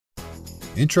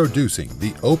Introducing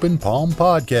the Open Palm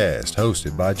Podcast,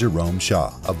 hosted by Jerome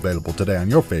Shaw. Available today on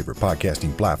your favorite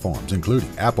podcasting platforms,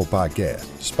 including Apple Podcasts,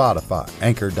 Spotify,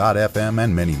 Anchor.fm,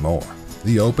 and many more.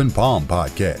 The Open Palm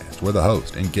Podcast, where the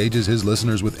host engages his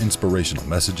listeners with inspirational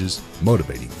messages,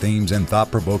 motivating themes, and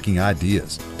thought-provoking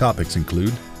ideas. Topics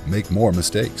include: make more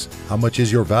mistakes, how much is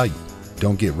your value,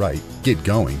 don't get right, get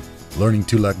going, learning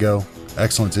to let go,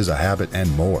 excellence is a habit,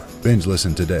 and more. Binge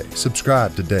listen today.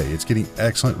 Subscribe today. It's getting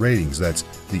excellent ratings. That's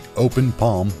the Open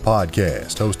Palm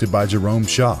Podcast, hosted by Jerome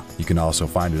Shaw. You can also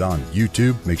find it on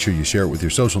YouTube. Make sure you share it with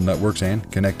your social networks and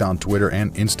connect on Twitter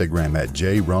and Instagram at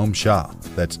Jerome Shaw.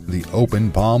 That's the Open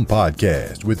Palm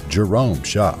Podcast with Jerome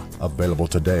Shaw. Available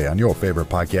today on your favorite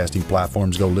podcasting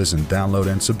platforms. Go listen, download,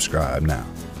 and subscribe now.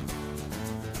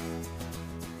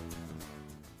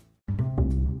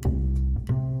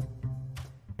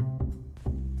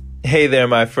 Hey there,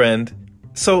 my friend.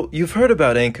 So, you've heard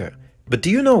about Anchor, but do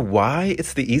you know why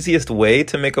it's the easiest way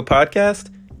to make a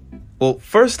podcast? Well,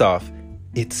 first off,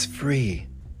 it's free.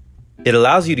 It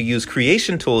allows you to use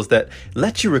creation tools that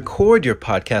let you record your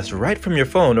podcast right from your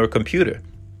phone or computer.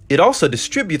 It also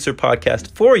distributes your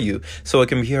podcast for you so it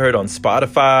can be heard on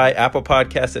Spotify, Apple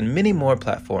Podcasts, and many more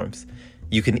platforms.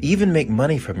 You can even make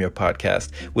money from your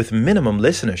podcast with minimum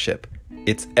listenership.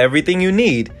 It's everything you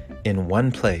need in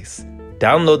one place.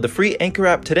 Download the free Anchor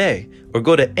app today or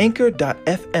go to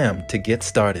anchor.fm to get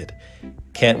started.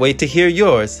 Can't wait to hear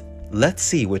yours. Let's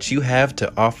see what you have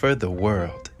to offer the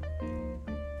world.